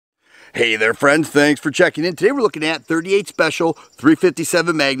Hey there friends, thanks for checking in. Today we're looking at 38 Special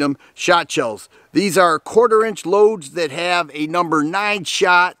 357 Magnum shot shells. These are 1/4 inch loads that have a number 9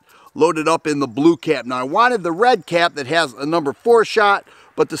 shot loaded up in the blue cap. Now I wanted the red cap that has a number 4 shot,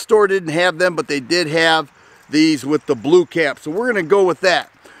 but the store didn't have them, but they did have these with the blue cap. So we're gonna go with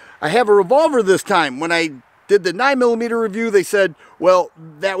that. I have a revolver this time. When I did the 9mm review, they said, well,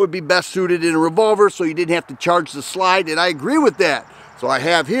 that would be best suited in a revolver so you didn't have to charge the slide, and I agree with that. So I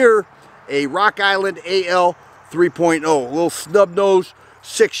have here a Rock Island AL 3.0, a little snub nose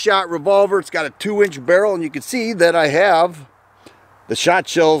 6-shot revolver. It's got a 2-inch barrel, and you can see that I have the shot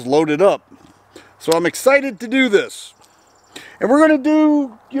shells loaded up. So I'm excited to do this. And we're going to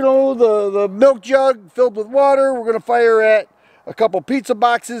do, you know, the milk jug filled with water. We're going to fire at a couple pizza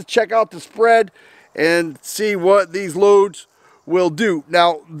boxes, check out the spread, and see what these loads will do.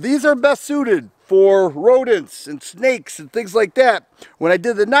 Now, these are best suited for rodents and snakes and things like that. When I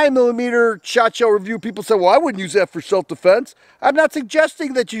did the 9mm shot shell review, people said, well, I wouldn't use that for self-defense. I'm not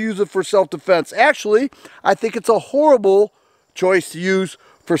suggesting that you use it for self-defense. Actually, I think it's a horrible choice to use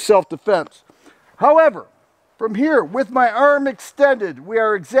for self-defense. However, from here, with my arm extended, we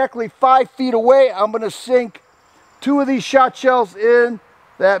are exactly 5 feet away. I'm going to sink 2 of these shot shells in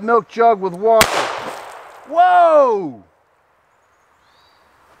that milk jug with water. Whoa!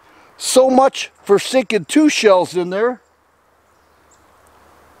 So much for sinking 2 shells in there.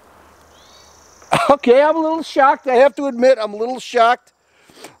 Okay, I'm a little shocked. I have to admit, I'm a little shocked.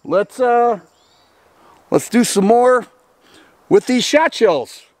 Let's do some more with these shot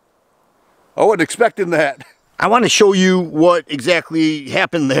shells. I wasn't expecting that. I want to show you what exactly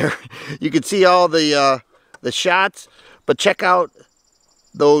happened there. You can see all the shots, but check out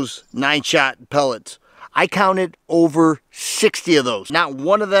those 9-shot pellets. I counted over 60 of those. Not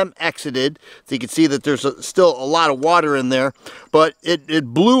one of them exited, so you can see that there's still a lot of water in there, but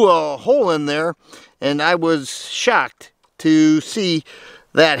it blew a hole in there, and I was shocked to see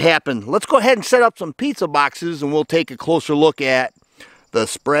that happen. Let's go ahead and set up some pizza boxes, and we'll take a closer look at the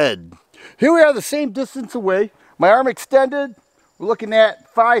spread. Here we are, the same distance away. My arm extended. We're looking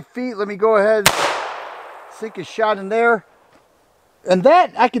at 5 feet. Let me go ahead, sink a shot in there. And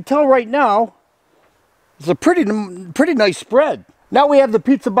that, I can tell right now, it's a pretty nice spread. Now we have the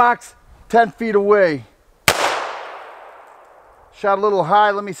pizza box 10 feet away. Shot a little high.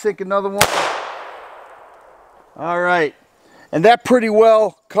 Let me sink another one. All right. And that pretty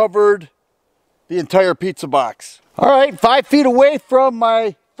well covered the entire pizza box. All right, 5 feet away from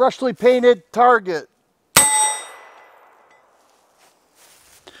my freshly painted target.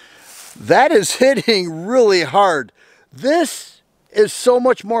 That is hitting really hard. This is so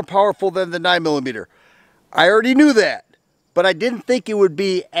much more powerful than the 9mm. I already knew that, but I didn't think it would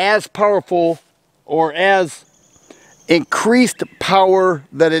be as powerful or as increased power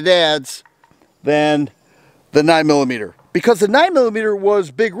that it adds than the 9mm. Because the 9mm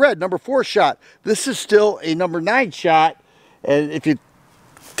was big red, number 4 shot. This is still a number 9 shot, and if you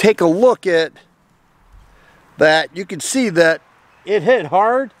take a look at that, you can see that it hit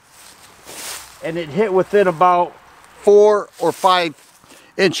hard, and it hit within about 4 or 5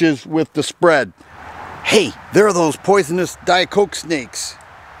 inches with the spread. Hey, there are those poisonous Diet Coke snakes.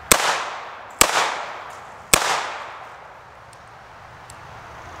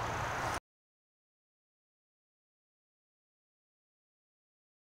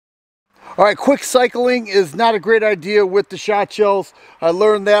 All right, quick cycling is not a great idea with the shot shells. I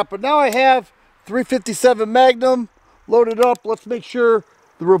learned that, but now I have 357 Magnum loaded up. Let's make sure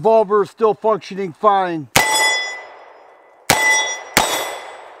the revolver is still functioning fine.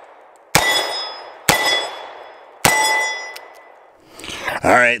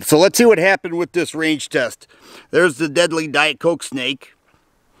 All right, so let's see what happened with this range test. There's the deadly Diet Coke snake.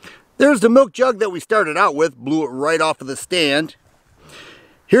 There's the milk jug that we started out with, blew it right off of the stand.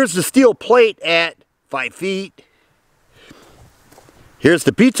 Here's the steel plate at 5 feet. Here's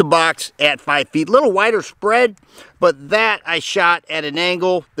the pizza box at 5 feet. A little wider spread, but that I shot at an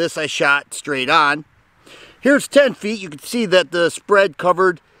angle. This I shot straight on. Here's 10 feet. You can see that the spread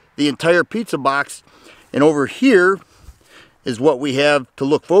covered the entire pizza box. And over here is what we have to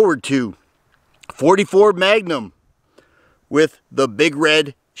look forward to. 44 Magnum with the big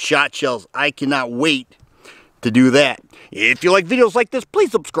red shot shells. I cannot wait to do that. If you like videos like this,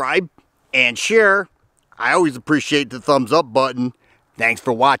 please subscribe and share. I always appreciate the thumbs up button. Thanks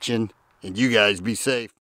for watching, and you guys be safe.